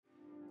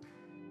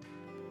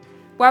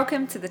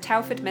Welcome to the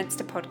Telford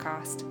Minster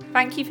podcast.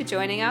 Thank you for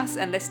joining us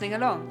and listening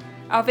along.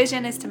 Our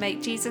vision is to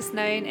make Jesus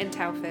known in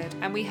Telford,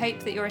 and we hope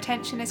that your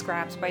attention is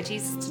grabbed by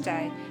Jesus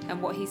today and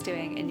what he's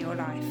doing in your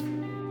life.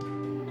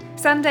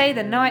 Sunday,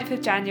 the 9th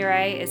of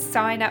January, is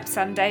Sign Up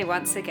Sunday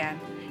once again.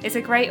 It's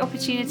a great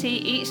opportunity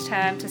each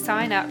term to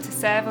sign up to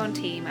serve on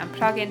team and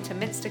plug into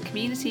Minster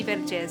community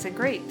villages and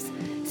groups.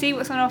 See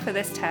what's on offer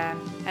this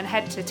term and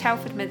head to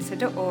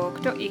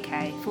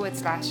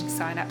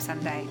telfordminster.org.uk/Sign Up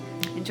Sunday.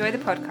 Enjoy the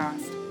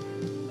podcast.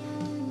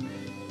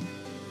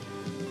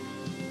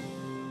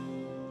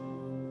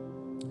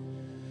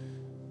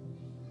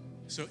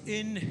 So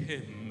in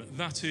him,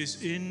 that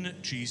is in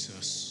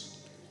Jesus,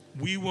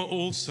 we were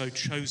also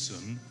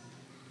chosen,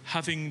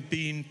 having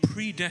been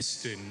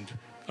predestined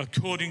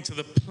according to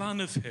the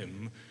plan of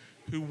him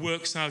who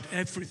works out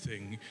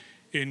everything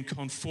in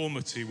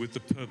conformity with the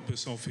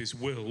purpose of his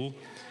will,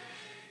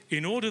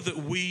 in order that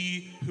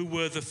we who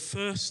were the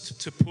first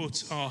to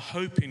put our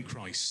hope in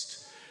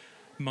Christ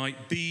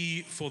might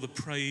be for the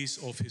praise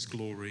of his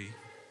glory.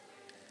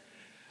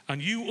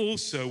 And you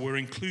also were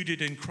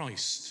included in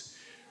Christ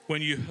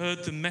when you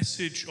heard the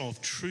message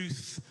of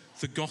truth,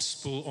 the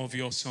gospel of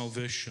your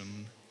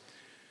salvation.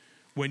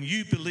 When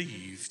you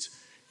believed,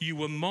 you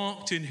were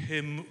marked in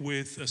him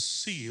with a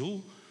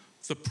seal,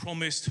 the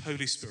promised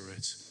Holy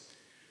Spirit,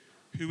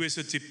 who is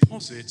a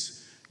deposit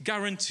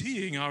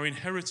guaranteeing our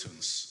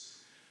inheritance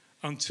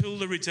until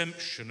the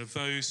redemption of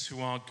those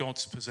who are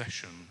God's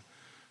possession,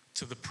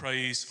 to the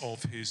praise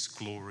of his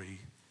glory.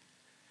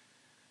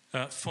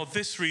 For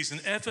this reason,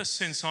 ever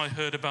since I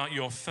heard about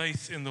your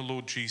faith in the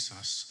Lord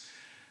Jesus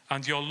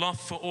and your love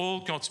for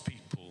all God's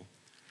people,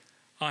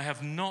 I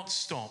have not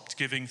stopped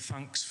giving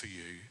thanks for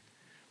you,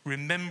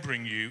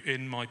 remembering you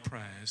in my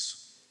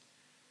prayers.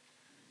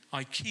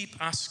 I keep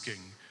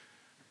asking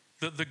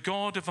that the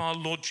God of our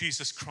Lord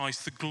Jesus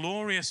Christ, the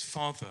glorious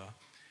Father,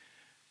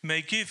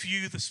 may give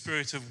you the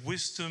spirit of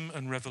wisdom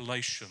and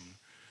revelation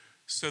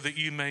so that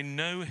you may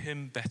know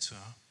him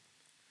better.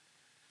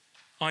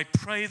 I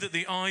pray that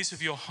the eyes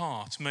of your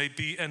heart may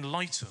be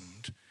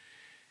enlightened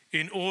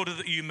in order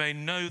that you may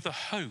know the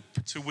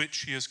hope to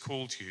which he has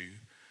called you,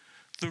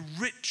 the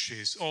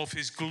riches of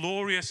his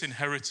glorious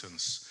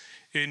inheritance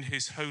in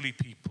his holy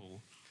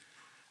people,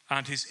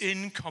 and his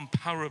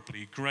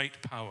incomparably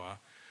great power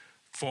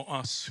for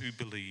us who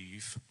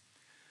believe.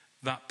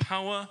 That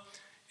power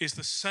is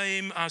the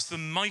same as the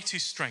mighty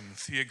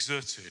strength he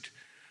exerted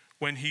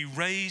when he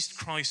raised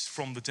Christ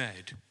from the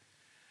dead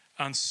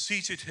and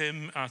seated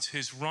him at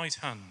his right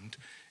hand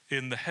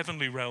in the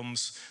heavenly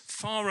realms,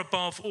 far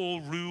above all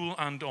rule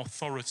and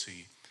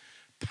authority,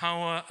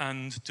 power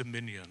and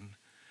dominion,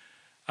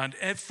 and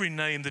every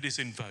name that is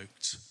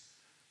invoked,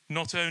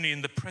 not only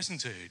in the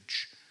present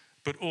age,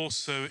 but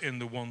also in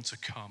the one to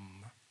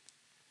come.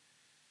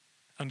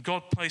 And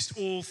God placed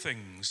all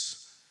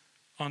things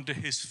under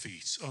his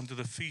feet, under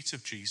the feet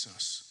of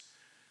Jesus,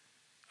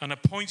 and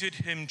appointed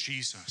him,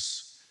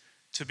 Jesus,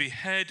 to be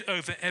head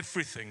over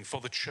everything for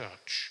the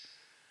church,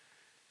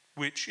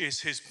 which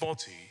is his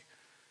body,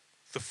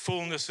 the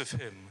fullness of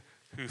him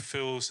who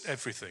fills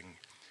everything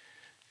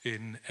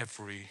in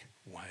every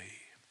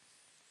way.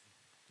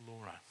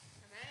 Laura.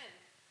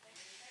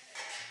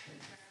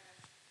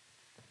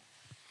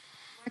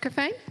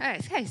 Microphone.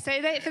 Okay, so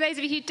for those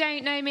of you who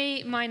don't know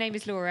me, my name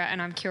is Laura and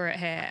I'm curate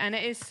here, and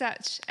it is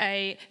such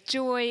a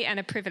joy and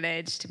a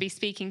privilege to be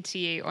speaking to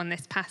you on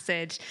this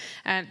passage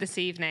this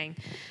evening.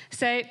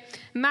 So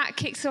Matt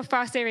kicked off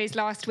our series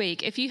last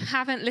week. If you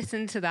haven't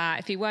listened to that,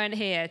 if you weren't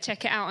here,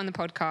 check it out on the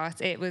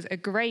podcast. It was a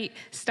great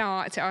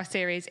start to our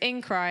series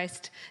in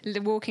Christ,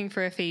 walking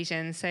through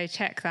Ephesians, so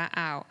check that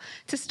out.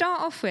 To start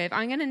off with,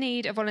 I'm going to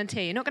need a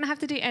volunteer. You're not going to have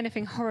to do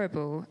anything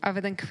horrible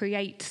other than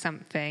create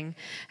something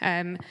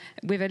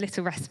with a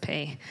little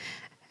recipe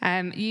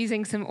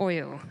using some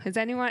oil. Is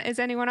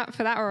anyone up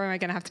for that, or am I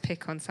going to have to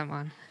pick on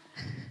someone?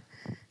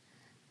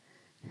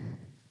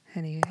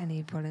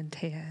 Any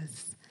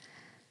volunteers?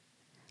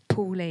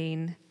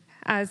 Pauline,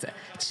 as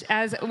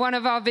one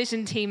of our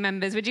vision team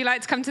members, would you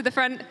like to come to the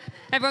front?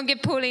 Everyone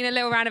give Pauline a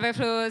little round of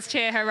applause,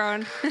 cheer her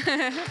on.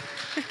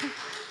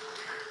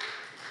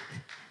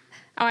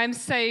 I'm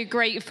so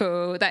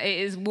grateful that it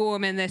is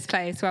warm in this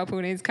place while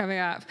Pauline's coming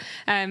up.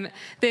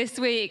 This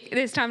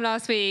time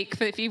last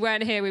week, if you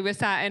weren't here, we were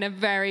sat in a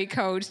very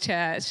cold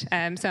church. So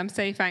I'm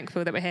so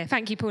thankful that we're here.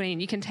 Thank you, Pauline.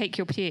 You can take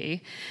your pew.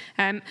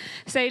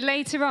 So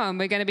later on,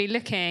 we're going to be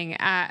looking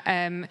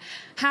at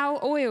how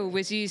oil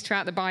was used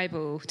throughout the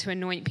Bible to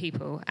anoint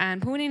people.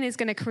 And Pauline is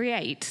going to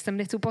create some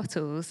little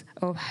bottles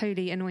of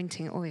holy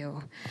anointing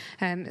oil.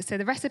 So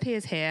the recipe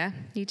is here.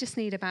 You just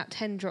need about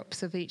 10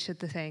 drops of each of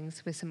the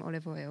things with some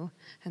olive oil.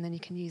 And then you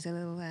can use a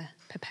little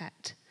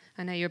pipette.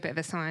 I know you're a bit of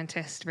a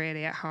scientist,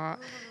 really, at heart,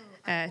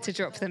 to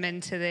drop them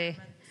into the...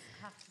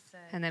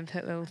 and then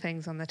put little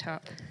things on the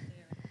top.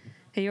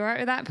 Are you all right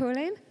with that,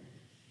 Pauline? Can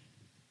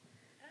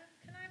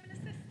I have an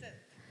assistant?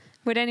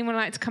 Would anyone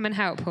like to come and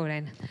help,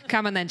 Pauline?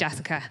 Come on then,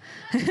 Jessica.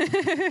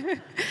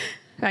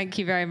 Thank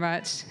you very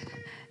much.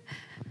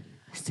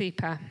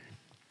 Super.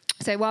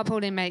 So while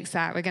Pauline makes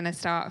that, we're going to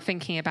start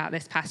thinking about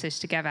this passage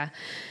together.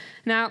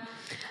 Now,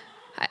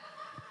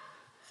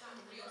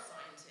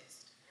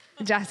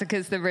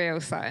 Jessica's the real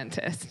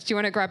scientist. Do you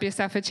want to grab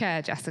yourself a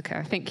chair, Jessica?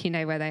 I think you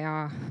know where they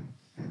are.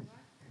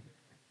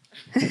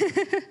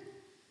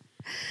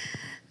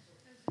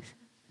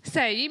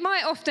 So you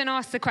might often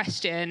ask the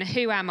question,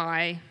 who am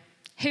I?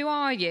 Who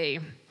are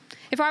you?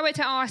 If I were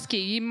to ask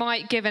you, you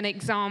might give an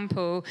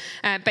example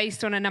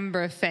based on a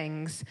number of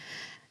things.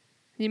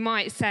 You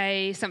might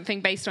say something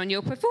based on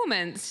your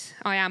performance.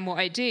 I am what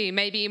I do.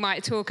 Maybe you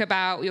might talk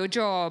about your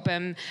job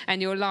and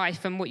your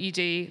life and what you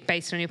do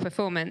based on your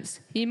performance.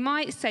 You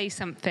might say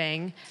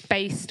something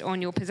based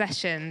on your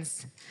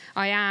possessions.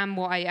 I am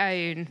what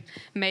I own.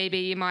 Maybe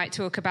you might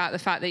talk about the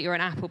fact that you're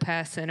an Apple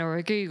person or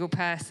a Google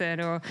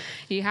person, or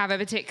you have a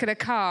particular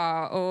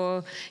car,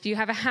 or you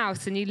have a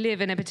house and you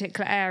live in a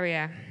particular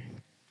area,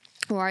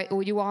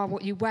 or you are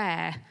what you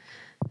wear.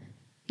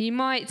 You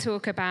might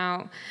talk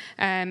about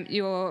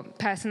your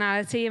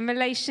personality in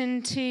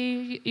relation to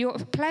your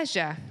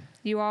pleasure.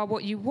 You are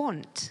what you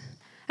want.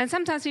 And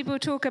sometimes people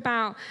talk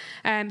about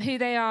who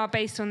they are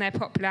based on their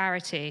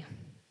popularity.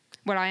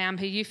 Well, I am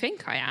who you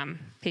think I am,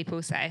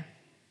 people say.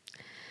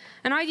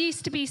 And I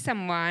used to be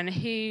someone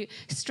who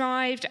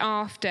strived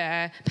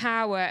after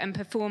power and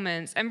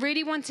performance and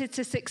really wanted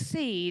to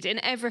succeed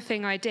in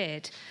everything I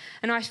did.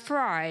 And I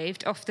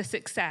thrived off the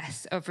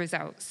success of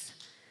results.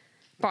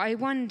 But I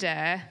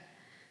wonder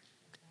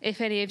if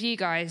any of you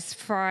guys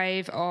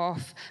thrive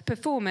off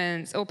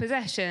performance or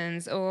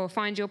possessions or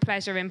find your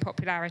pleasure in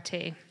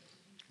popularity.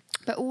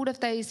 But all of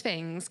those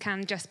things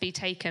can just be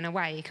taken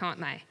away, can't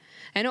they?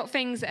 They're not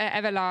things that are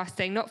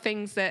everlasting, not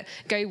things that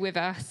go with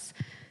us.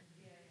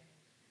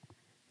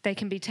 They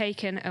can be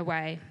taken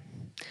away.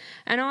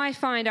 And I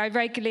find I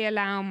regularly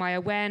allow my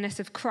awareness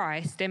of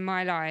Christ in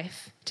my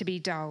life to be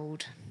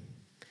dulled.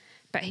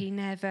 But he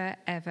never,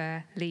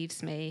 ever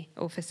leaves me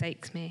or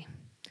forsakes me.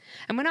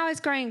 And when I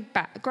was growing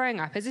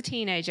up as a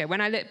teenager,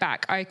 when I look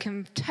back, I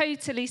can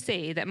totally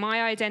see that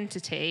my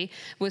identity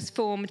was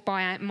formed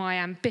by my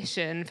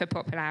ambition for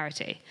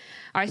popularity.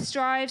 I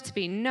strived to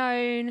be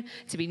known,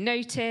 to be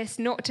noticed,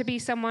 not to be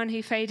someone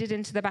who faded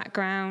into the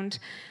background.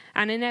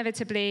 And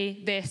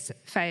inevitably, this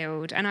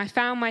failed. And I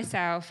found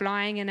myself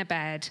lying in a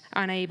bed,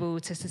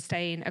 unable to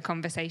sustain a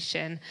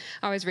conversation.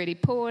 I was really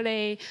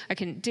poorly. I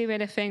couldn't do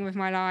anything with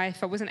my life.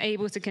 I wasn't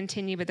able to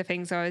continue with the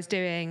things I was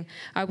doing.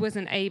 I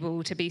wasn't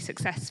able to be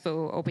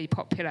successful or be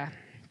popular.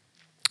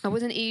 I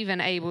wasn't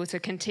even able to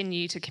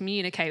continue to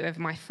communicate with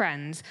my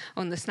friends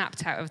on the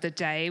Snapchat of the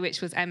day,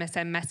 which was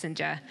MSN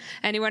Messenger.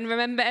 Anyone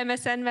remember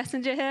MSN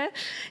Messenger here?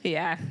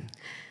 Yeah.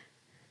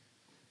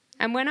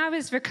 And when I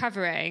was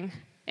recovering,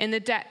 in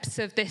the depths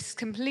of this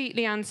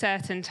completely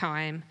uncertain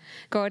time,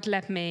 God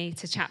led me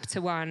to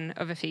chapter 1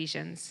 of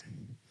Ephesians.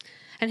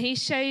 And he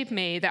showed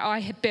me that I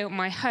had built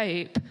my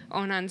hope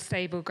on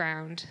unstable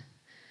ground.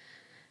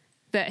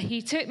 That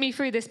he took me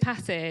through this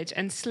passage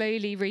and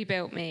slowly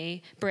rebuilt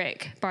me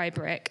brick by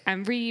brick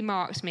and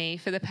remarked me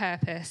for the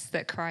purpose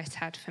that Christ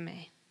had for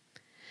me.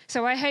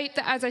 So I hope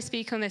that as I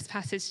speak on this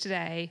passage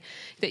today,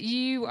 that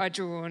you are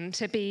drawn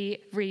to be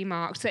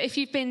remarked, that if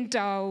you've been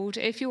dulled,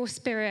 if your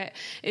spirit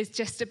is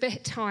just a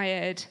bit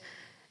tired,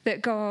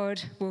 that God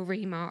will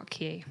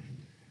remark you.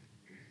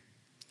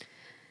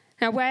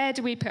 Now, where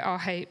do we put our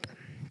hope?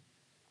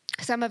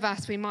 Some of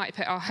us, we might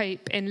put our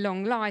hope in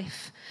long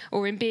life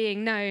or in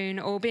being known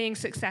or being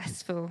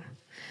successful.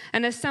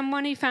 And as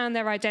someone who found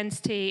their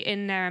identity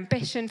in their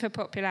ambition for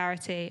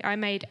popularity, I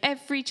made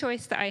every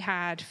choice that I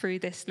had through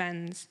this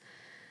lens.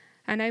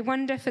 And I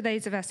wonder for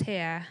those of us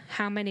here,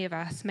 how many of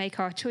us make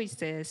our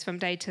choices from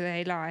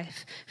day-to-day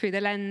life through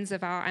the lens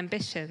of our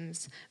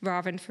ambitions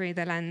rather than through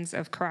the lens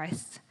of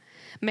Christ.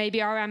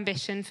 Maybe our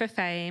ambition for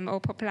fame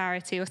or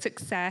popularity or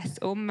success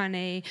or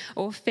money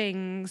or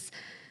things.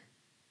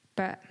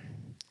 But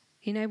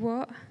you know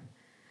what?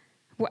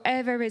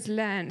 Whatever is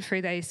learnt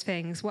through those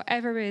things,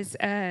 whatever is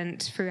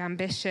earned through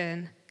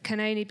ambition,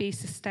 can only be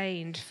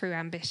sustained through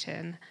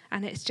ambition.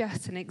 And it's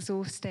just an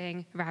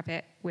exhausting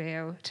rabbit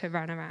wheel to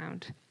run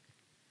around.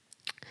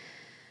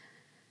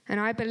 And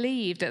I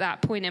believed at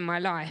that point in my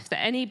life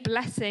that any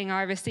blessing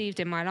I received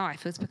in my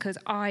life was because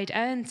I'd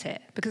earned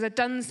it, because I'd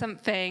done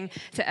something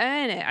to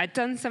earn it. I'd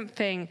done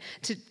something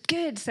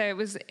good, so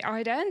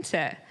I'd earned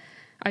it.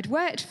 I'd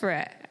worked for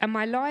it, and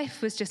my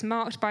life was just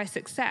marked by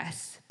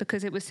success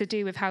because it was to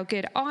do with how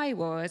good I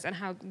was and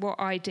what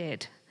I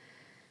did.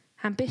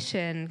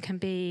 Ambition can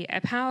be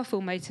a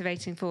powerful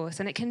motivating force,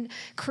 and it can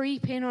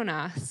creep in on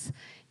us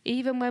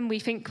even when we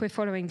think we're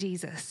following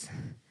Jesus.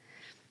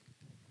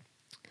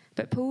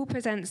 But Paul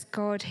presents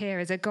God here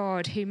as a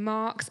God who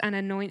marks and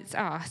anoints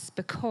us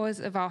because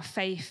of our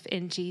faith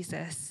in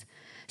Jesus.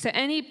 So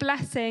any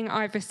blessing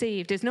I've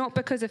received is not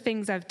because of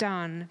things I've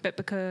done, but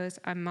because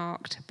I'm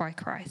marked by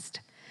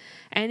Christ.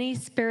 Any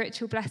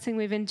spiritual blessing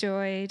we've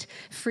enjoyed,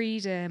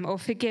 freedom or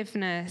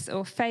forgiveness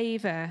or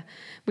favor,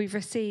 we've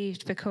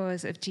received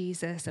because of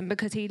Jesus and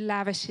because he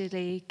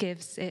lavishly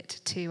gives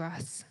it to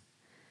us.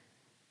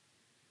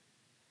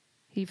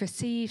 You've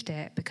received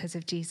it because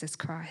of Jesus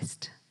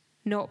Christ.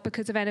 not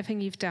because of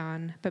anything you've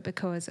done, but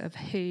because of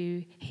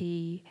who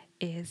he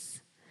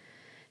is.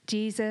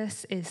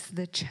 Jesus is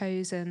the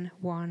chosen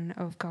one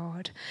of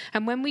God.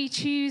 And when we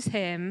choose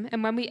him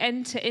and when we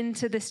enter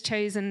into this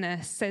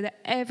chosenness so that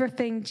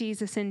everything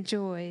Jesus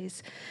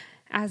enjoys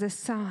as a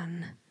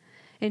son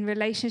in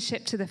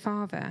relationship to the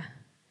Father,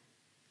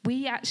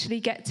 we actually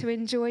get to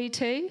enjoy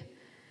too.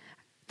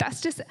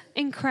 That's just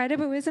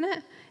incredible, isn't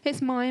it?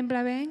 It's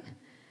mind-blowing.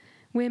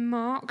 We're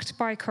marked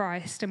by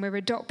Christ and we're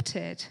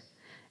adopted.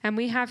 And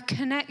we have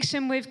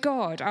connection with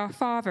God, our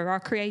Father,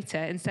 our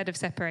Creator, instead of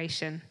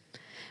separation.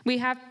 We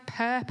have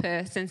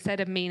purpose instead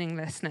of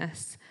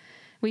meaninglessness.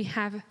 We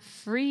have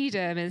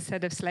freedom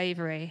instead of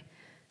slavery.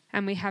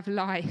 And we have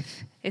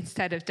life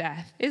instead of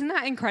death. Isn't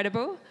that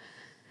incredible?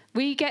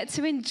 We get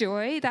to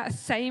enjoy that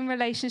same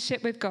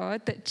relationship with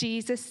God that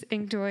Jesus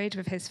enjoyed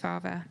with his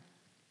Father.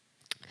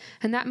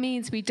 And that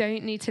means we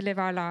don't need to live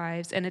our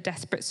lives in a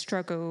desperate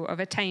struggle of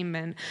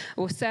attainment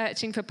or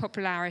searching for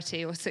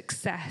popularity or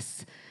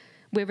success.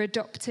 We're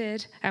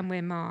adopted and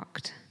we're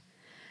marked.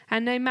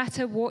 And no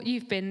matter what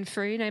you've been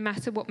through, no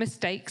matter what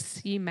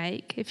mistakes you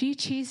make, if you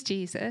choose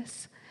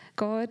Jesus,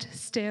 God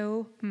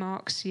still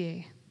marks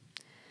you.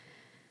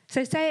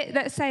 So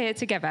let's say it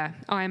together.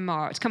 I am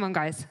marked. Come on,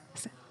 guys.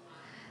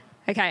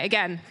 Okay,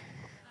 again.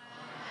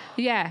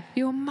 Yeah,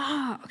 you're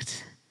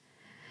marked.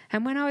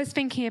 And when I was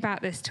thinking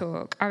about this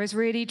talk, I was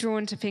really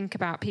drawn to think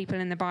about people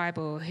in the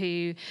Bible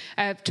who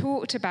have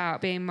talked about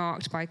being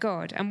marked by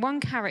God. And one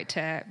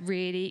character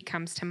really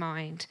comes to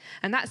mind,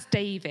 and that's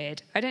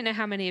David. I don't know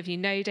how many of you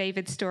know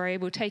David's story.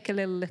 We'll take a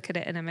little look at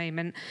it in a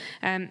moment.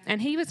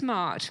 And he was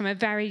marked from a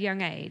very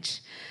young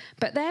age.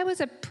 But there was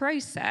a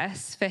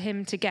process for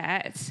him to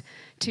get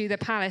to the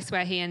palace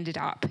where he ended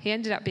up. He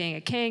ended up being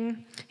a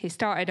king. He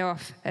started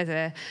off as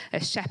a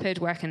shepherd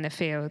working the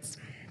fields.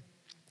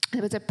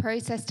 There was a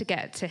process to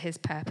get to his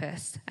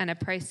purpose and a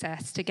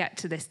process to get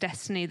to this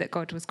destiny that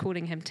God was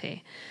calling him to.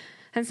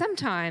 And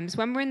sometimes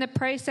when we're in the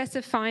process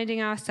of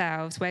finding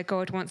ourselves where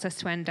God wants us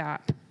to end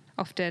up,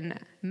 often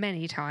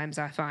many times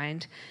I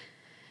find,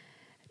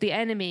 the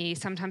enemy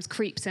sometimes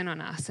creeps in on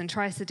us and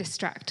tries to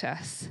distract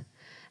us.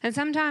 And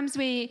sometimes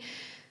we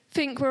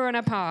think we're on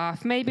a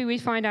path. Maybe we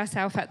find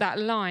ourselves at that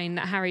line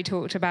that Harry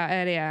talked about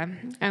earlier,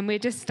 and we're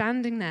just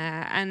standing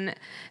there and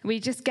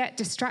we just get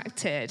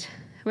distracted.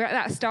 We're at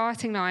that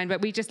starting line, but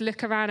we just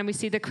look around and we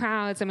see the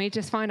crowds and we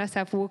just find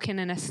ourselves walking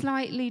in a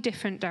slightly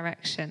different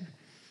direction.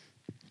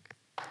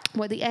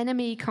 What the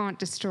enemy can't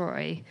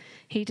destroy,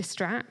 he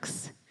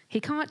distracts. He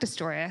can't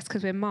destroy us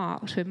because we're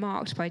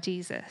marked by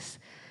Jesus,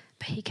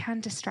 but he can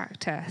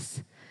distract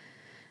us.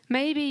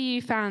 Maybe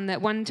you found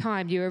that one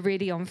time you were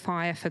really on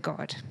fire for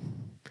God.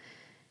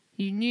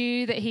 You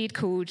knew that he'd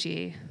called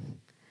you.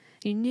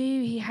 You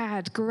knew he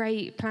had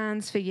great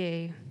plans for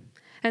you.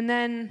 And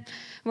then,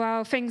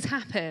 well, things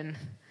happen.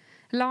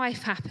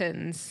 Life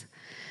happens.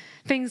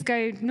 Things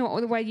go not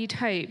the way you'd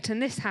hoped,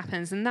 and this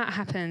happens and that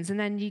happens, and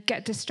then you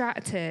get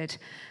distracted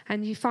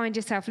and you find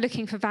yourself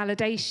looking for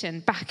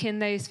validation back in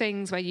those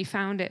things where you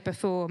found it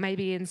before,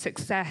 maybe in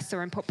success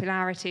or in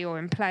popularity or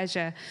in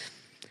pleasure.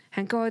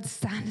 And God's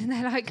standing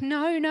there like,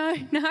 no,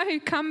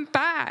 come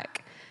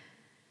back.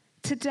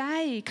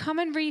 Today, come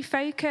and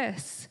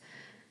refocus.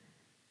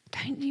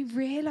 Don't you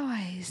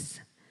realize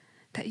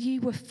that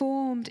you were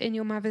formed in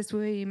your mother's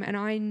womb and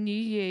I knew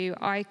you,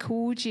 I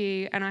called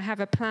you, and I have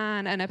a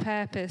plan and a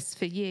purpose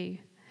for you.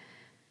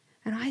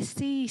 And I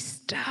see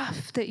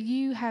stuff that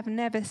you have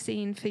never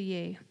seen for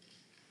you.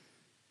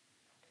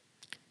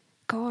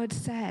 God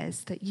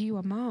says that you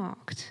are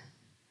marked.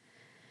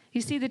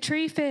 You see, the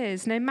truth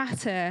is, no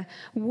matter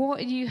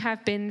what you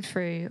have been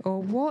through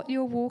or what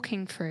you're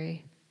walking through,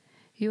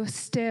 you're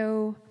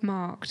still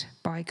marked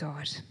by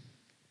God.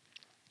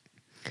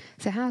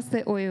 So how's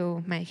the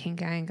oil making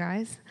going,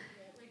 guys?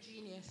 Yeah, we're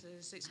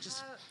geniuses.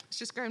 It's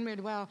just going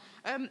really well.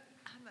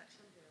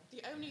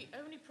 The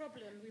only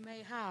problem we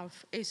may have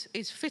is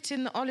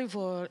fitting the olive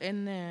oil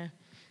in there.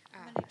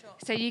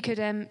 So you could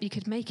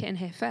make it in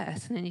here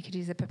first, and then you could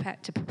use a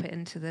pipette to pop it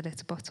into the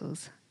little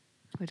bottles.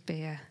 Would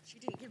be a... She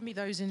didn't give me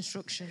those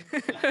instructions.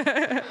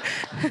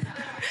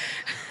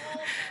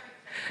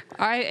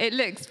 It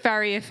looks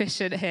very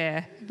efficient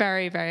here.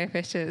 Very, very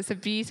efficient. It's a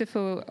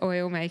beautiful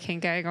oil making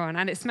going on,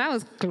 and it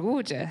smells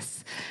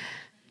gorgeous.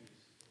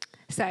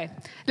 So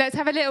let's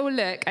have a little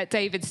look at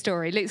David's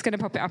story. Luke's going to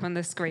pop it up on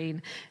the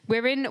screen.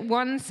 We're in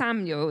 1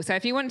 Samuel. So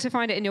if you want to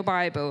find it in your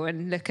Bible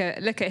and look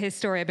at his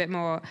story a bit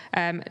more,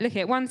 look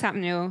at 1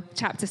 Samuel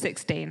chapter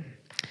 16.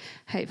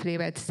 Hopefully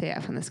you're able to see it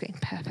up on the screen.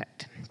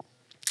 Perfect.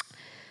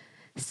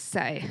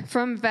 So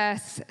from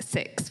verse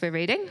 6 we're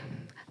reading.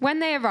 When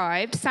they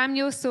arrived,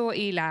 Samuel saw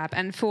Eliab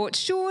and thought,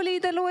 surely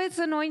the Lord's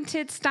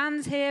anointed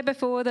stands here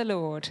before the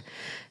Lord.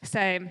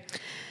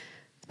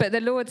 But the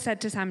Lord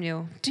said to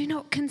Samuel, do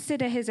not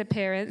consider his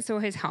appearance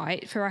or his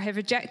height, for I have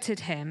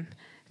rejected him.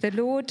 The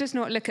Lord does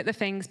not look at the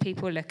things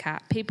people look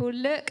at. People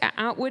look at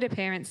outward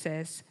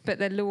appearances, but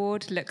the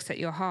Lord looks at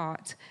your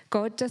heart.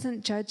 God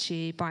doesn't judge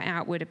you by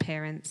outward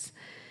appearance.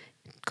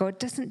 God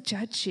doesn't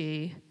judge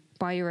you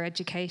by your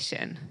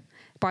education.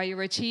 by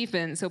your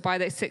achievements or by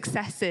the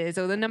successes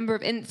or the number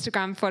of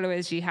Instagram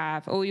followers you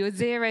have or your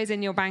zeros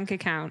in your bank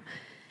account.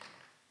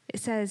 It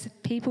says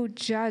people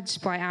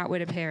judge by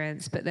outward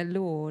appearance, but the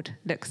Lord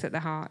looks at the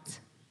heart.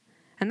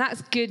 And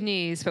that's good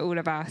news for all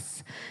of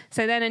us.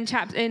 So then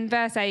in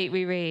verse 8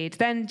 we read,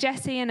 then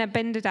Jesse and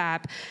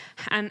Abinadab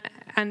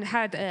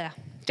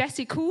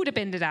Jesse called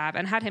Abinadab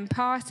and had him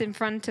pass in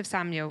front of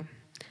Samuel.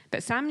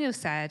 But Samuel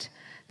said,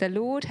 the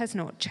Lord has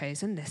not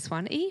chosen this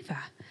one either.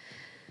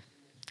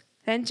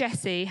 Then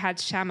Jesse had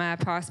Shammah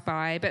pass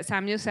by, but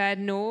Samuel said,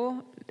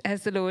 nor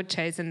has the Lord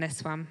chosen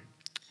this one.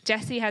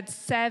 Jesse had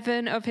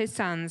 7 of his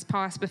sons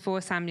pass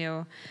before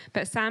Samuel,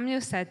 but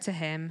Samuel said to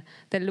him,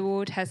 the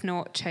Lord has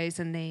not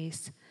chosen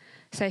these.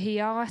 So he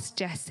asked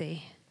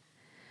Jesse,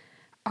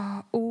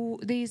 are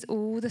these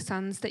all the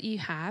sons that you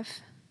have?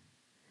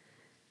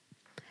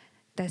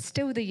 They're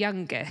still the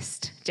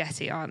youngest,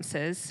 Jesse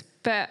answers,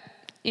 but,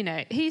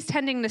 he's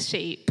tending the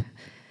sheep.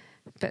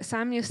 But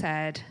Samuel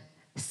said,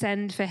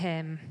 send for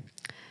him.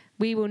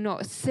 We will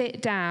not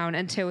sit down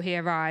until he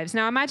arrives.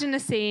 Now imagine the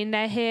scene.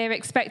 They're here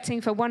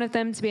expecting for one of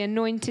them to be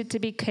anointed to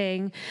be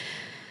king.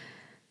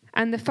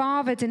 And the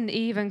father didn't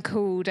even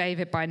call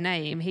David by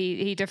name.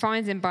 He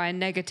defines him by a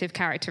negative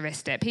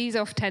characteristic. He's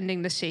off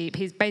tending the sheep.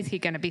 He's basically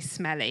going to be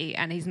smelly,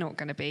 and he's not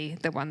going to be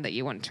the one that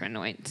you want to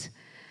anoint.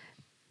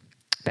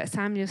 But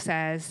Samuel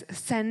says,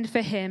 send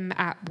for him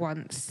at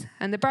once.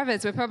 And the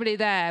brothers were probably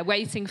there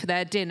waiting for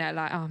their dinner,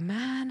 like, oh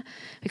man,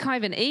 we can't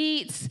even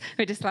eat.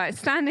 We're just like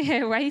standing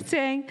here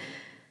waiting.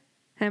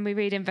 And we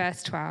read in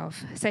verse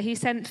 12. So he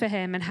sent for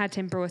him and had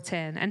him brought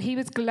in. And he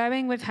was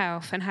glowing with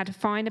health and had a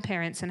fine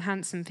appearance and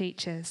handsome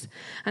features.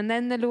 And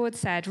then the Lord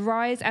said,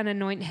 rise and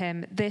anoint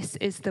him. This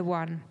is the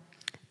one.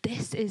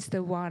 This is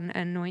the one,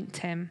 anoint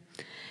him.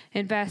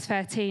 In verse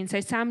 13,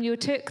 so Samuel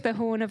took the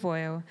horn of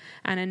oil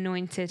and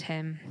anointed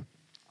him.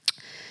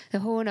 The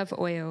horn of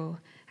oil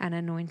and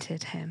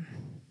anointed him.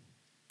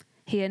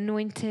 He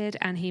anointed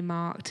and he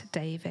marked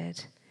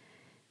David.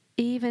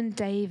 Even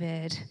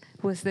David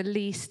was the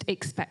least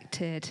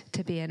expected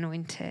to be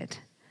anointed.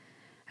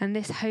 And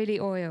this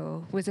holy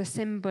oil was a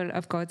symbol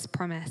of God's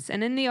promise.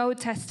 And in the Old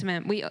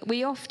Testament,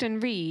 we often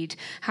read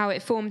how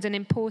it formed an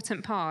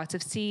important part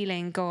of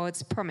sealing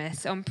God's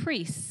promise on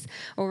priests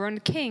or on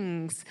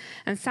kings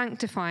and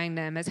sanctifying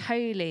them as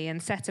holy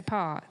and set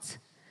apart.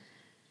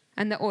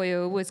 And the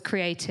oil was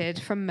created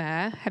from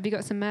myrrh. Have you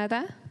got some myrrh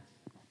there?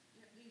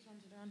 Yeah, these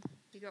ones are done.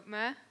 You got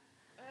myrrh?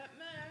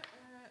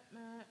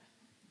 Myrrh.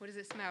 What does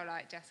it smell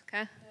like,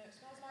 Jessica? It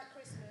smells like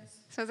Christmas.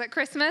 Smells like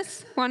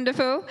Christmas.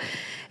 Wonderful.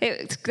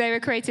 They were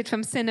created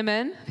from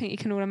cinnamon. I think you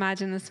can all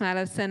imagine the smell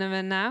of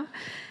cinnamon now.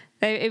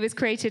 It was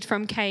created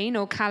from cane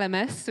or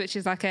calamus, which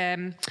is like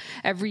a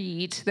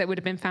reed that would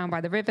have been found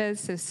by the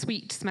rivers, a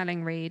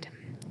sweet-smelling reed.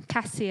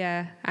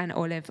 Cassia and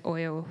olive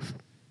oil.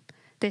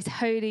 This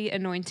holy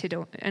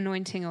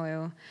anointing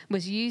oil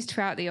was used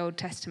throughout the Old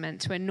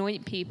Testament to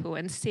anoint people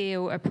and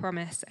seal a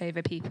promise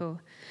over people.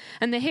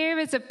 And the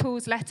hearers of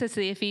Paul's letter to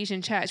the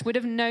Ephesian church would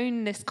have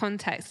known this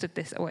context of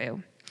this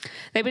oil.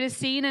 They would have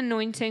seen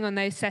anointing on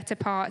those set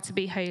apart to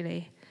be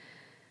holy.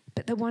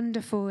 But the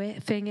wonderful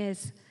thing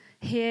is,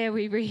 here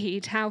we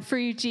read how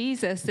through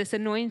Jesus, this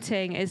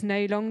anointing is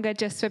no longer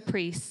just for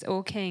priests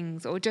or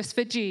kings or just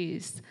for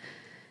Jews.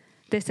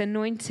 This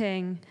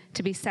anointing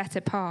to be set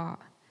apart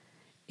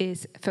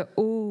is for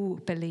all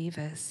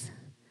believers,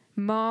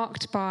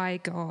 marked by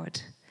God.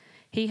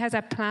 He has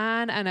a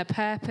plan and a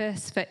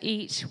purpose for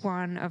each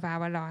one of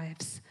our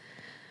lives.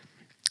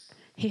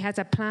 He has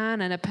a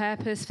plan and a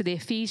purpose for the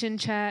Ephesian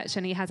church,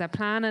 and he has a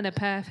plan and a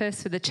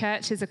purpose for the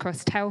churches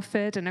across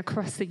Telford and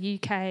across the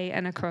UK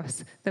and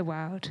across the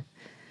world,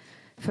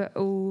 for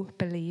all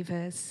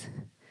believers.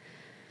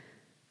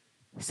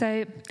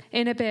 So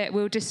in a bit,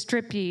 we'll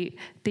distribute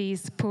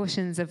these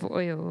portions of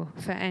oil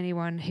for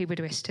anyone who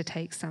would wish to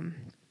take some.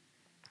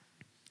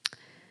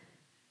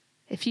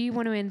 If you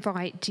want to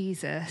invite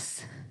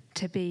Jesus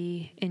to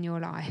be in your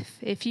life,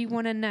 if you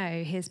want to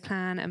know his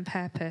plan and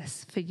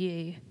purpose for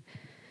you,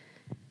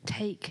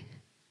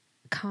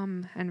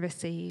 come and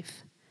receive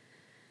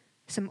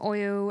some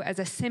oil as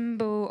a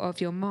symbol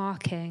of your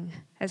marking,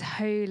 as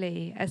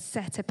holy, as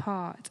set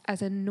apart,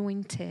 as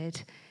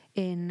anointed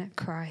in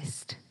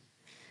Christ.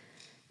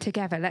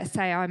 Together, let's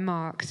say, I'm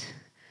marked.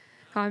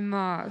 I'm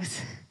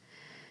marked.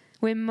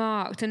 We're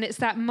marked, and it's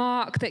that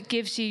mark that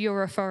gives you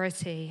your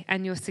authority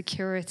and your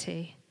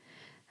security.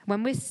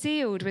 When we're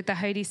sealed with the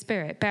Holy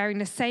Spirit, bearing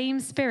the same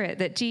Spirit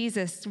that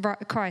Jesus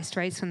Christ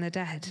raised from the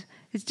dead,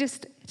 it's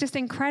just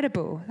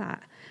incredible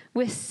that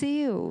we're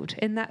sealed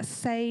in that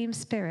same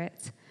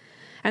Spirit.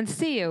 And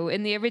seal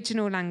in the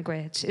original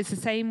language is the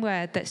same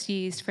word that's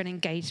used for an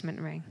engagement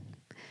ring.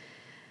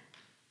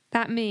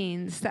 That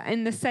means that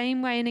in the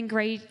same way an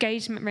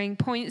engagement ring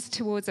points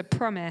towards a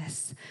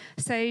promise,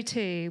 so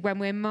too, when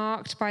we're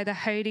marked by the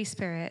Holy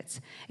Spirit,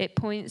 it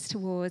points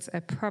towards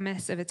a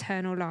promise of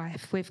eternal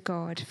life with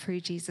God through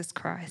Jesus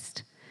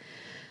Christ.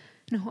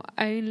 Not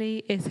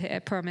only is it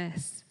a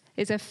promise,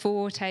 it's a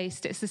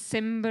foretaste, it's a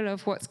symbol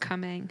of what's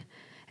coming.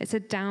 It's a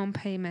down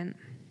payment.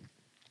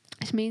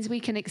 It means we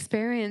can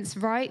experience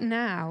right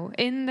now,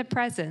 in the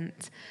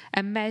present,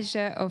 a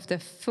measure of the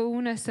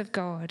fullness of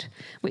God,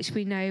 which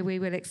we know we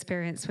will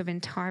experience with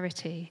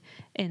entirety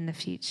in the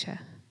future.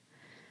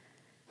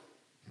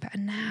 But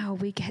now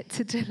we get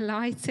to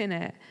delight in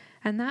it,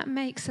 and that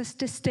makes us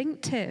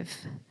distinctive.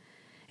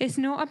 It's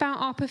not about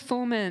our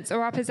performance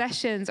or our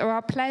possessions or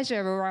our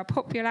pleasure or our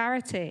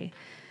popularity.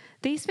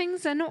 These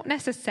things are not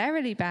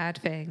necessarily bad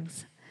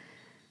things.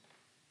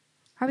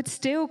 I would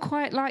still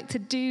quite like to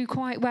do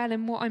quite well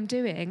in what I'm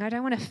doing. I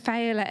don't want to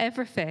fail at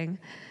everything.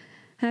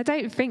 And I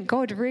don't think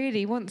God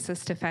really wants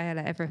us to fail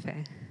at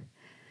everything.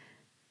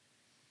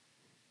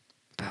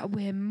 But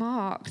we're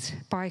marked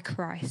by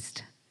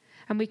Christ.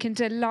 And we can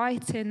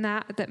delight in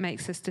that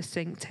makes us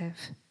distinctive.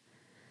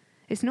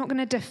 It's not going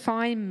to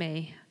define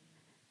me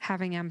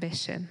having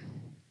ambition.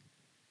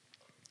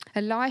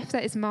 A life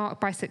that is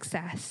marked by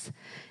success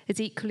is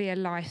equally a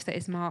life that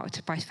is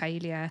marked by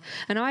failure.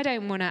 And I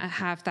don't want to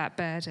have that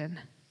burden.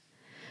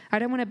 I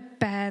don't want to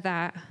bear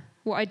that.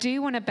 What I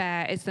do want to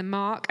bear is the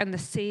mark and the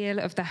seal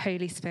of the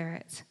Holy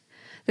Spirit.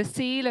 The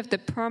seal of the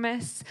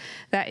promise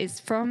that is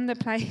from the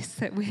place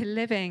that we're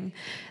living,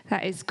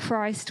 that is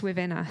Christ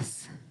within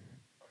us.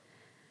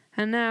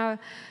 And now,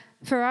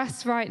 for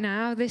us right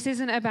now, this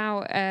isn't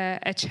about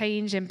a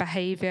change in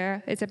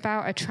behavior. It's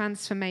about a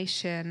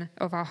transformation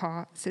of our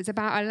hearts. It's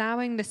about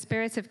allowing the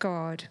Spirit of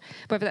God,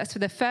 whether that's for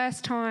the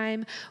first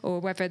time or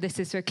whether this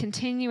is a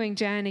continuing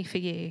journey for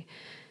you,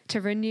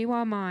 to renew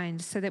our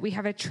minds so that we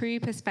have a true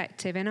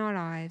perspective in our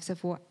lives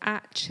of what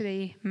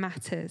actually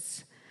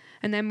matters.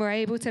 And then we're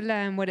able to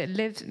learn what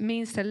it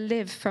means to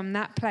live from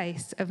that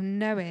place of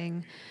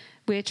knowing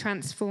we're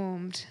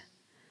transformed,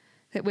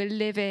 that we're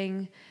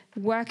living,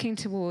 working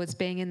towards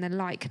being in the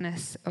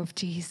likeness of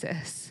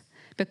Jesus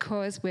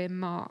because we're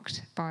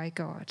marked by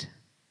God.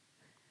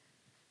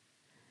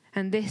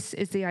 And this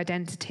is the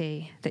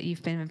identity that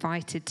you've been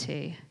invited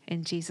to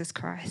in Jesus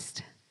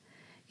Christ.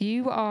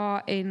 You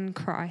are in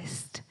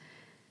Christ,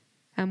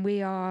 and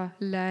we are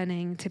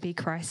learning to be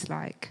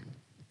Christ-like.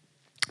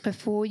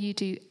 Before you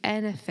do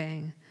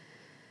anything,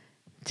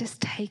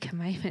 just take a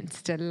moment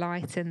to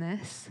delight in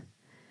this.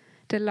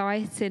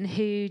 Delight in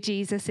who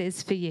Jesus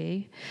is for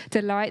you.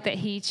 Delight that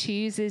he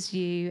chooses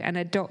you and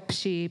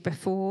adopts you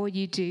before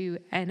you do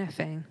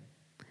anything.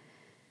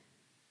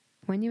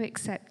 When you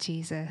accept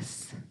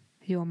Jesus,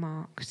 you're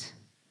marked.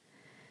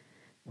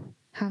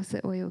 How's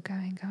the oil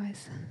going,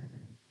 guys?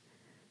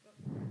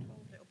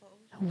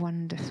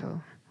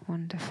 Wonderful,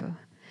 wonderful.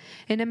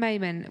 In a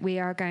moment, we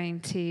are going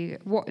to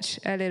watch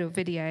a little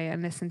video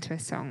and listen to a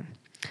song.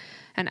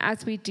 And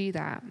as we do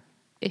that,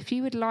 if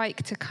you would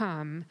like to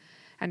come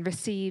and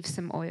receive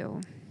some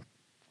oil,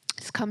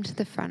 just come to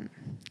the front.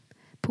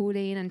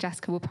 Pauline and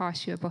Jessica will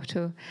pass you a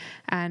bottle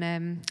and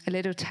a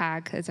little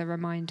tag as a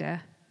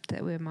reminder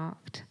that we're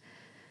marked.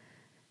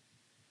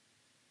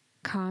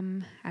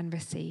 Come and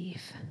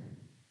receive.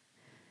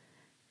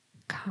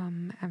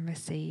 Come and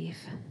receive,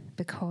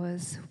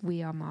 because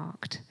we are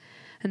marked.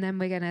 And then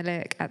we're going to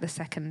look at the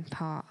second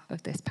part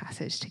of this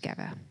passage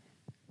together.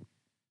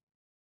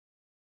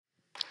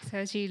 So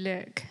as you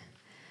look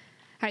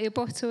at your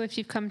bottle, if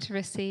you've come to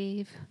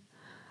receive,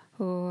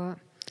 or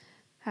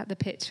at the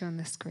picture on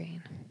the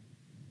screen,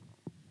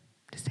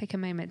 just take a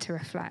moment to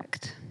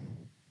reflect.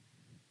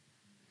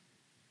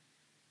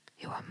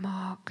 You are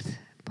marked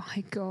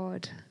by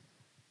God.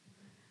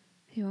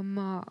 You are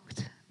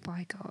marked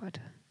by God.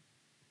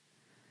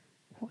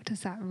 What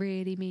does that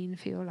really mean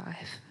for your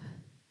life?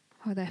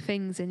 Are there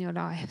things in your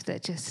life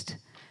that just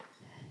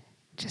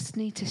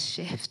need to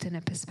shift in a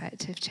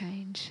perspective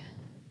change?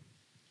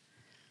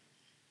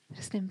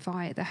 Just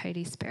invite the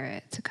Holy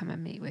Spirit to come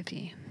and meet with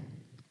you.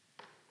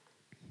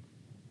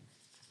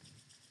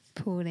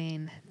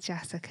 Pauline,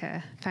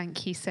 Jessica,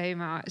 thank you so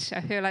much.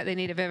 I feel like they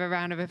need a bit of a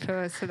round of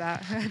applause for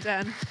that. Well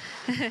done.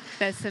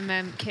 There's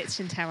some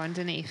kitchen towel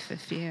underneath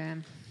if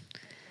you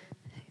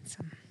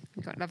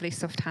you've got lovely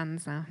soft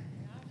hands now.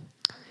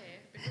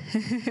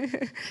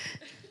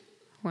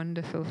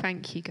 Wonderful.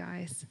 Thank you,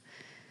 guys.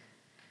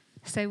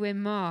 So we're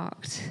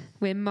marked.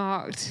 We're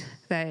marked,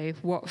 though,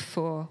 what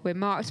for? We're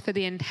marked for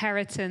the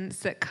inheritance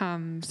that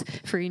comes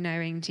through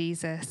knowing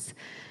Jesus.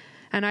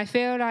 And I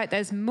feel like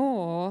there's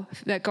more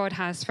that God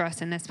has for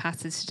us in this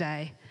passage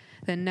today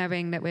than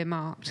knowing that we're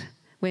marked.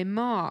 We're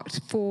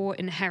marked for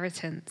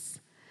inheritance.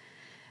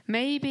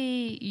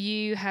 Maybe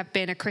you have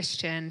been a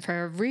Christian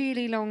for a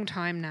really long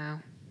time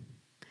now.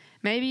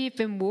 Maybe you've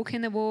been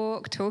walking the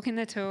walk, talking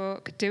the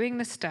talk, doing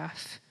the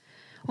stuff.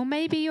 Or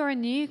maybe you're a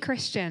new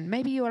Christian.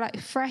 Maybe you're like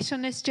fresh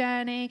on this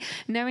journey.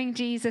 Knowing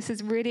Jesus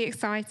is really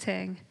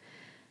exciting.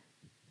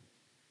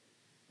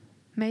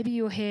 Maybe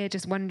you're here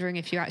just wondering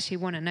if you actually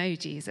want to know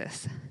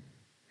Jesus.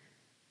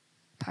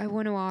 But I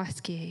want to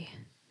ask you,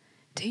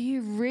 do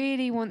you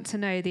really want to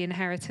know the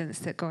inheritance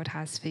that God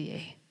has for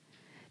you?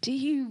 Do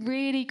you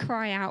really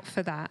cry out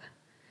for that?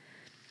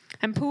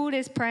 And Paul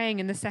is praying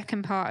in the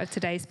second part of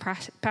today's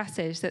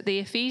passage that the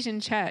Ephesian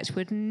church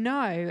would know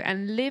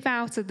and live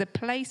out of the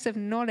place of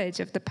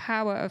knowledge of the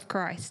power of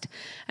Christ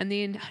and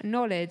the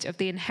knowledge of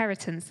the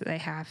inheritance that they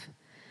have.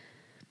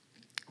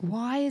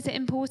 Why is it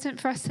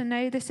important for us to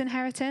know this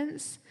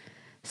inheritance?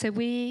 So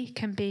we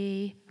can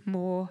be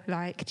more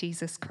like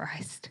Jesus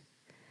Christ.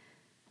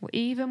 Well,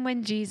 even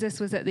when Jesus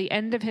was at the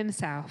end of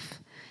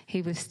himself,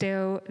 he was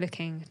still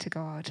looking to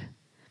God.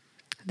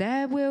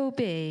 There will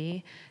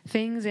be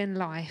things in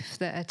life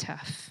that are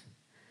tough.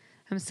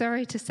 I'm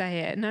sorry to say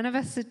it. None of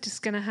us are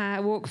just going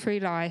to walk through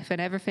life and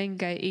everything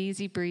go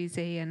easy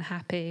breezy and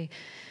happy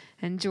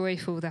and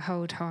joyful the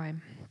whole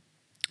time.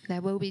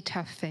 There will be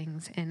tough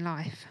things in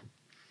life.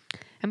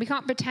 And we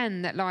can't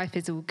pretend that life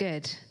is all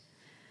good.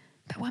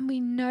 But when we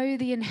know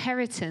the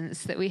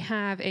inheritance that we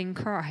have in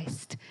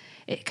Christ,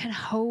 it can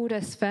hold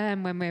us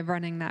firm when we're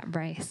running that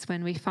race,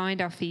 when we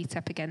find our feet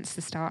up against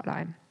the start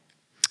line.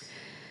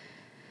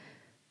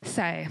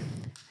 So,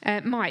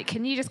 Mike,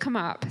 can you just come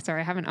up?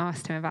 Sorry, I haven't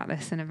asked him about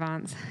this in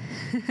advance.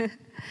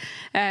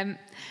 A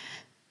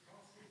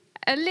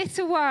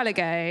little while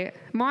ago,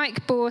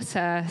 Mike bought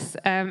us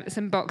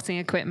some boxing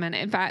equipment.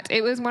 In fact,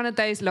 it was one of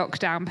those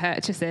lockdown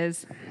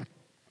purchases.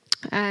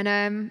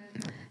 And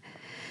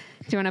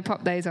do you want to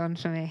pop those on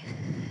for me?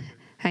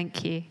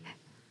 Thank you.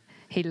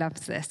 He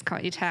loves this,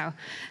 can't you tell?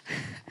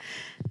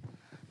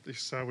 This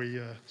is how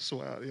we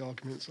sort out the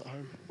arguments at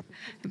home.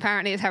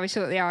 Apparently it's how we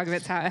sort the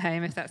arguments out at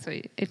home,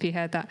 if you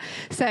heard that.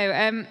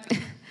 So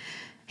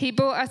he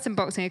bought us some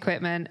boxing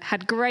equipment,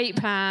 had great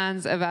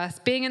plans of us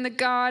being in the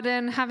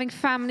garden, having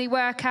family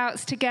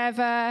workouts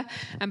together,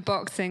 and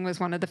boxing was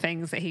one of the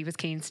things that he was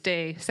keen to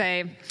do.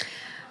 So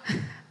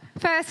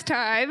first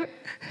time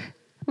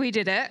we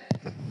did it,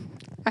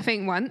 I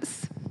think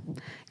once,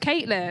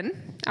 Caitlin,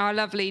 our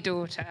lovely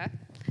daughter,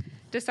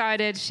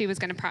 decided she was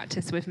going to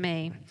practice with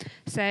me.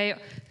 So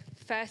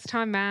first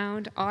time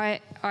round, I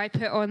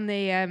put on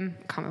the,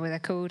 can't remember what they're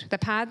called, the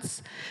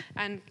pads,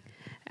 and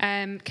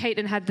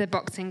Caitlin had the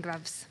boxing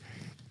gloves.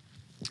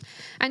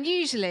 And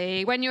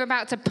usually, when you're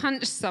about to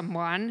punch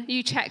someone,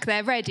 you check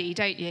they're ready,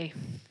 don't you?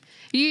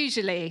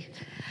 Usually.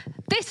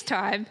 This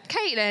time,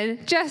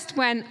 Caitlin just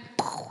went,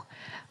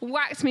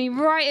 whacked me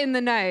right in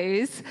the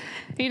nose.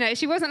 You know,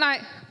 she wasn't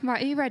like,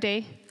 right, are you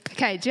ready?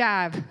 Okay,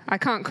 jab. I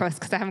can't cross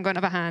because I haven't got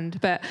another hand.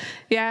 But,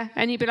 yeah,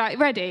 and you'd be like,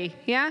 ready,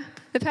 yeah?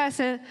 The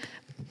person.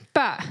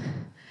 But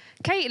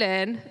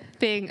Caitlin,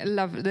 being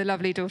the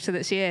lovely daughter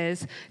that she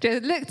is,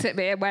 just looked at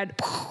me and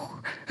went,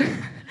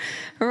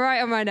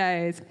 right on my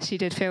nose. She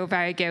did feel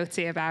very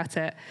guilty about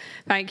it.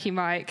 Thank you,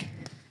 Mike.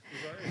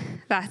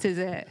 That is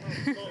it.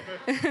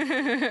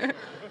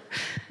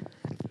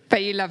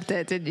 But you loved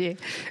it, didn't you?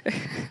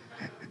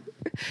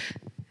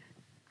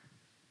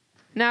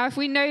 Now, if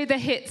we know the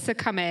hits are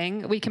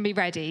coming, we can be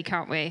ready,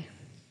 can't we?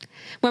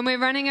 When we're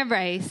running a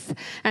race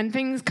and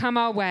things come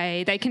our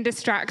way, they can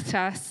distract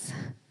us.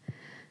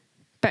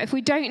 But if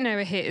we don't know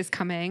a hit is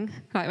coming,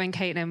 like when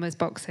Caitlin was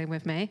boxing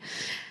with me,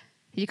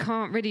 you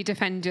can't really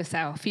defend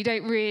yourself. You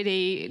don't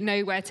really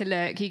know where to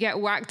look. You get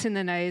whacked in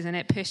the nose and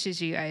it pushes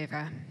you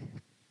over.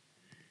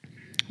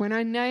 When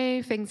I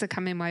know things are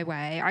coming my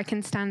way, I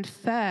can stand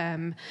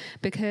firm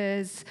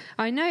because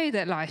I know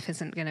that life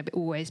isn't going to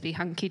always be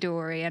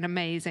hunky-dory and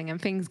amazing and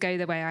things go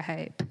the way I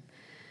hope.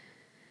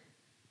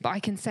 But I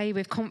can say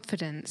with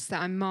confidence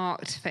that I'm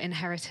marked for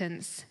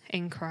inheritance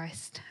in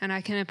Christ. And I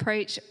can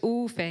approach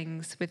all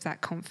things with that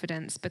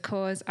confidence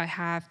because I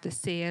have the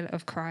seal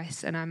of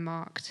Christ and I'm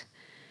marked.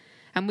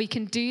 And we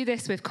can do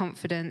this with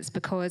confidence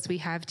because we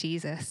have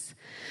Jesus.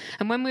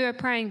 And when we were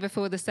praying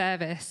before the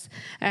service,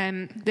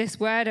 this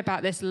word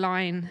about this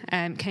line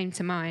came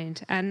to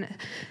mind. And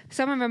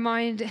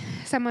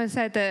someone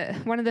said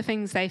that one of the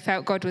things they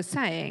felt God was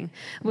saying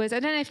was, I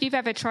don't know if you've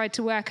ever tried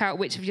to work out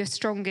which of your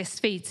strongest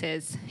feet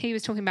is. He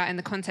was talking about in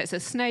the context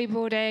of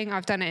snowboarding.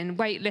 I've done it in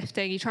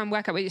weightlifting. You try and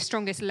work out what your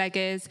strongest leg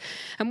is.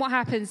 And what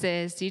happens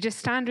is you just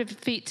stand with your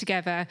feet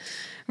together,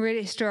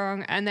 really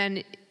strong, and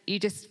then you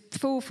just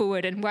fall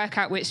forward and work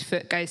out which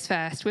foot goes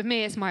first. With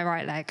me, it's my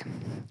right leg.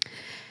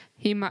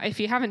 If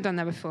you haven't done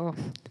that before,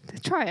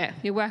 try it.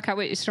 You'll work out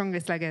what your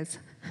strongest leg is.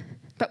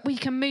 But we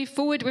can move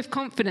forward with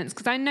confidence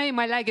because I know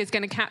my leg is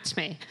going to catch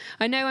me.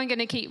 I know I'm going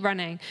to keep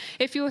running.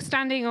 If you're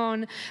standing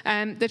on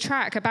the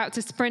track about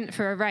to sprint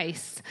for a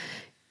race,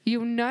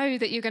 you'll know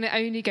that you're going to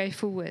only go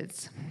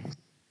forwards.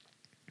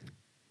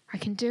 I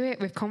can do it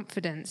with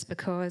confidence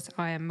because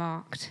I am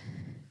marked.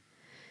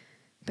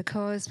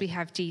 Because we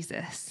have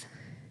Jesus.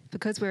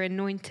 Because we're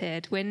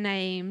anointed, we're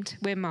named,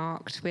 we're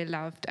marked, we're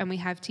loved, and we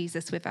have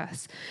Jesus with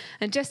us.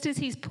 And just as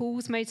he's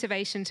Paul's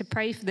motivation to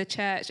pray for the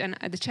church, and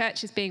the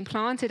church is being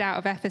planted out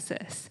of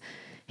Ephesus,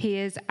 he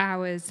is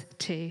ours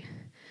too.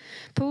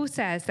 Paul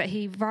says that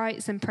he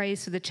writes and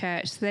prays for the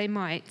church so they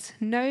might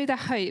know the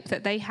hope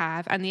that they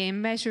have and the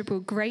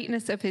immeasurable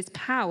greatness of his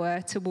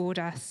power toward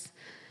us.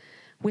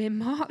 We're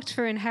marked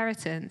for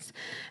inheritance.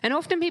 And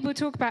often people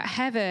talk about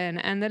heaven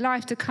and the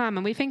life to come,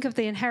 and we think of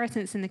the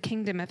inheritance in the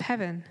kingdom of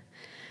heaven.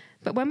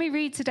 But when we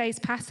read today's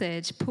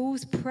passage,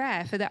 Paul's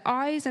prayer for the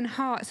eyes and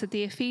hearts of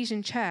the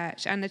Ephesian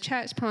church and the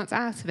church plants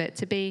out of it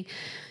to be,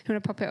 you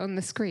want to pop it on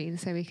the screen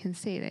so we can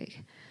see it?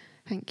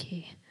 Thank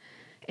you.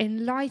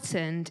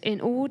 enlightened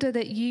in order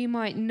that you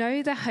might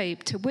know the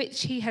hope to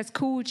which he has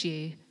called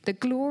you, the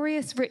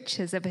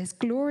riches of his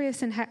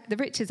glorious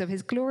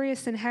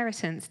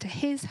inheritance to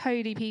his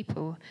holy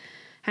people,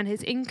 and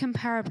his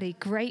incomparably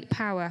great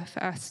power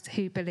for us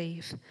who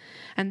believe.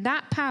 And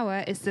that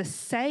power is the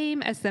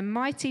same as the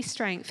mighty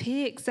strength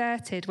he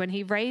exerted when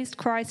he raised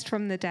Christ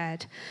from the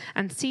dead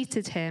and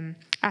seated him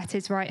at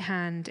his right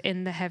hand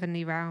in the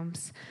heavenly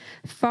realms,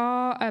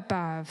 far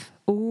above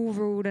all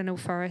rule and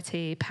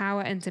authority,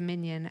 power and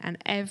dominion, and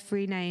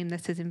every name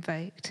that is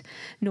invoked,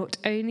 not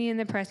only in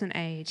the present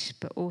age,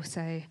 but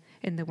also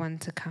in the one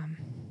to come.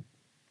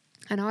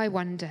 And I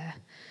wonder,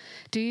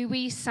 do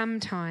we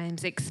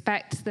sometimes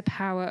expect the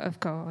power of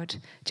God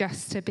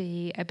just to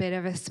be a bit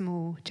of a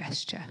small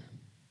gesture?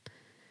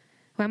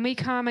 When we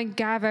come and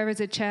gather as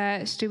a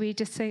church, do we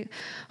just think,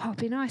 oh, it'd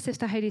be nice if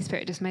the Holy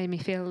Spirit just made me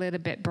feel a little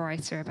bit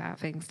brighter about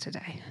things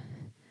today?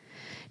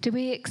 Do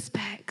we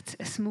expect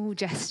a small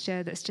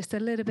gesture that's just a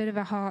little bit of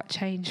a heart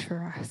change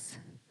for us?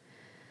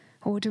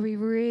 Or do we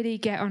really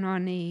get on our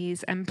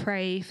knees and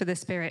pray for the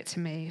Spirit to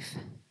move?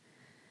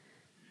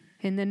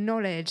 In the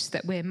knowledge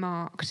that we're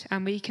marked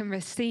and we can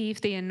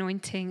receive the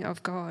anointing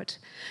of God,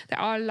 that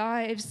our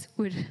lives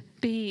would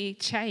be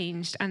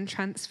changed and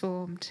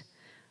transformed.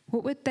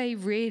 What would they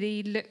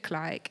really look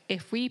like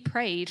if we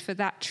prayed for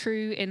that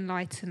true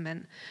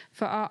enlightenment,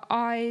 for our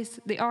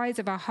eyes, the eyes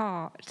of our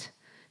heart,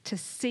 to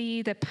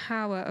see the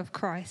power of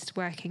Christ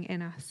working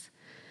in us?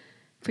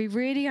 If we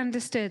really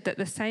understood that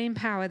the same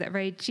power that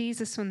raised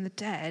Jesus from the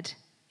dead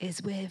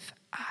is with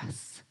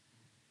us.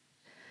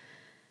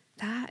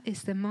 That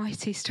is the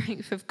mighty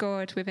strength of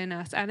God within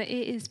us, and it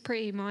is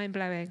pretty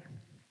mind-blowing.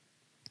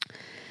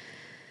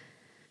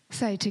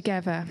 So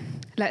together,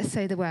 let's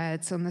say the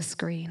words on the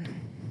screen.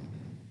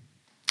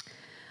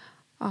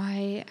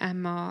 I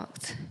am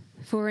marked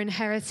for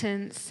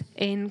inheritance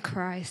in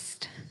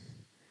Christ.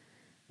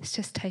 Let's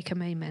just take a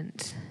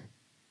moment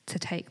to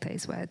take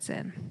those words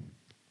in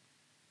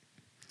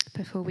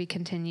before we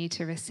continue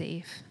to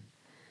receive.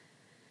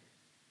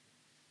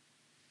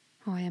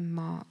 I am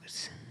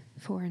marked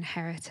for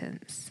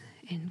inheritance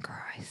in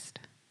Christ.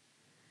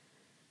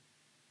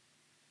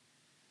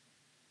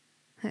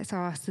 Let's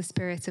ask the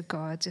Spirit of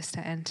God just to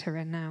enter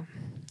in now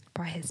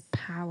by his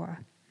power.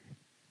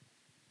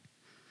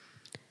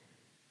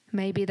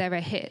 Maybe there are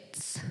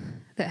hits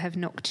that have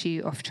knocked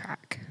you off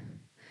track.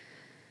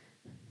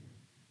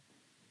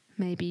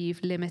 Maybe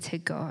you've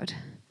limited God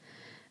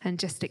and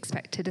just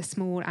expected a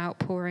small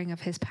outpouring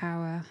of his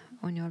power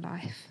on your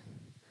life.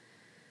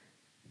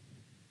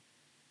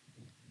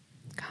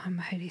 Come,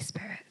 Holy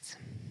Spirit.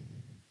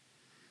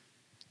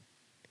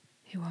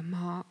 You are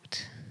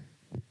marked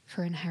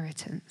for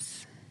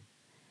inheritance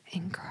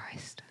in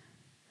Christ.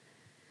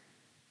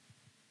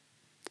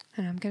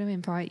 And I'm going to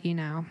invite you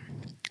now,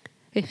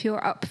 if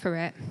you're up for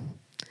it,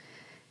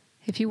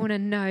 if you want to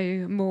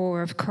know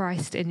more of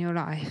Christ in your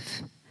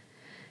life,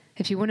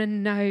 if you want to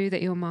know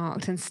that you're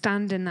marked and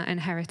stand in that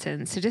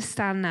inheritance, so just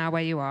stand now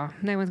where you are.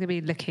 No one's going to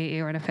be looking at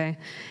you or anything.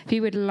 If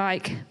you would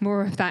like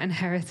more of that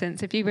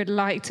inheritance, if you would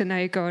like to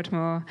know God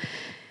more,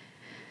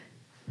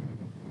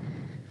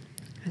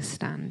 just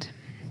stand.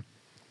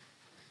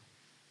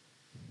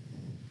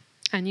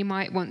 And you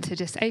might want to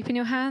just open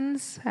your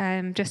hands,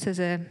 just as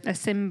a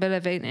symbol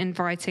of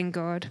inviting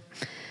God.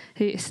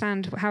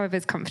 Stand however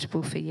is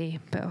comfortable for you,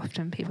 but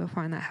often people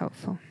find that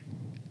helpful.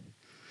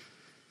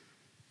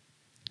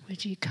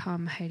 Would you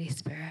come, Holy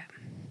Spirit?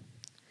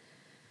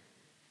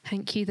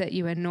 Thank you that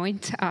you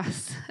anoint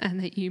us and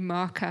that you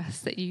mark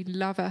us, that you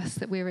love us,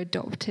 that we're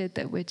adopted,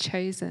 that we're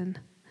chosen.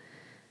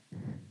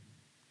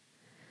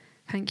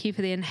 Thank you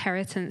for the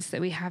inheritance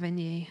that we have in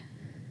you.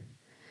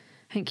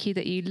 Thank you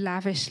that you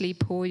lavishly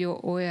pour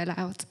your oil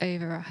out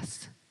over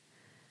us.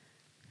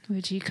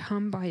 Would you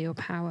come by your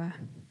power?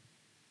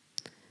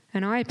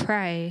 And I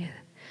pray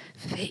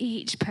for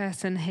each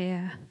person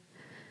here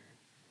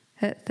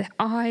that the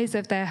eyes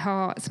of their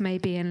hearts may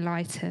be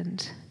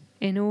enlightened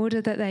in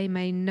order that they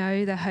may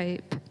know the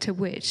hope to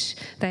which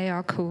they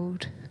are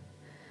called.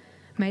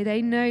 May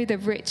they know the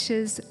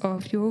riches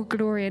of your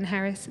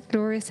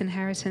glorious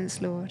inheritance,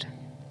 Lord.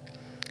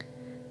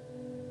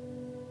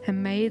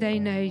 And may they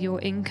know your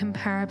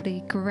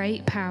incomparably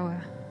great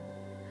power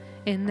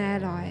in their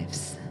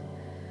lives.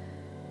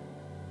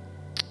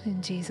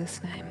 In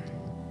Jesus' name.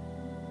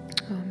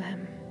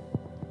 Amen.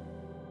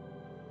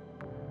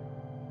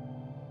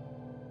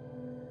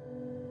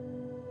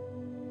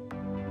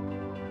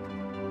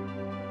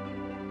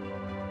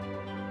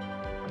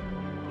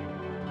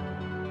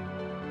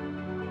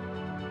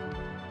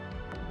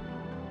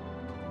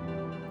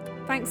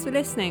 Thanks for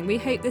listening. We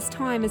hope this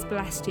time has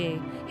blessed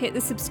you. Hit the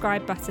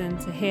subscribe button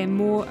to hear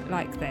more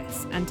like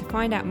this. And to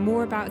find out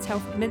more about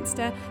Telford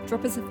Minster,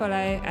 drop us a follow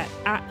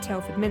at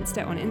Telford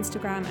Minster on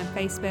Instagram and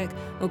Facebook,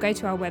 or go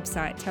to our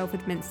website,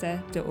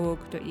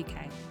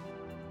 telfordminster.org.uk.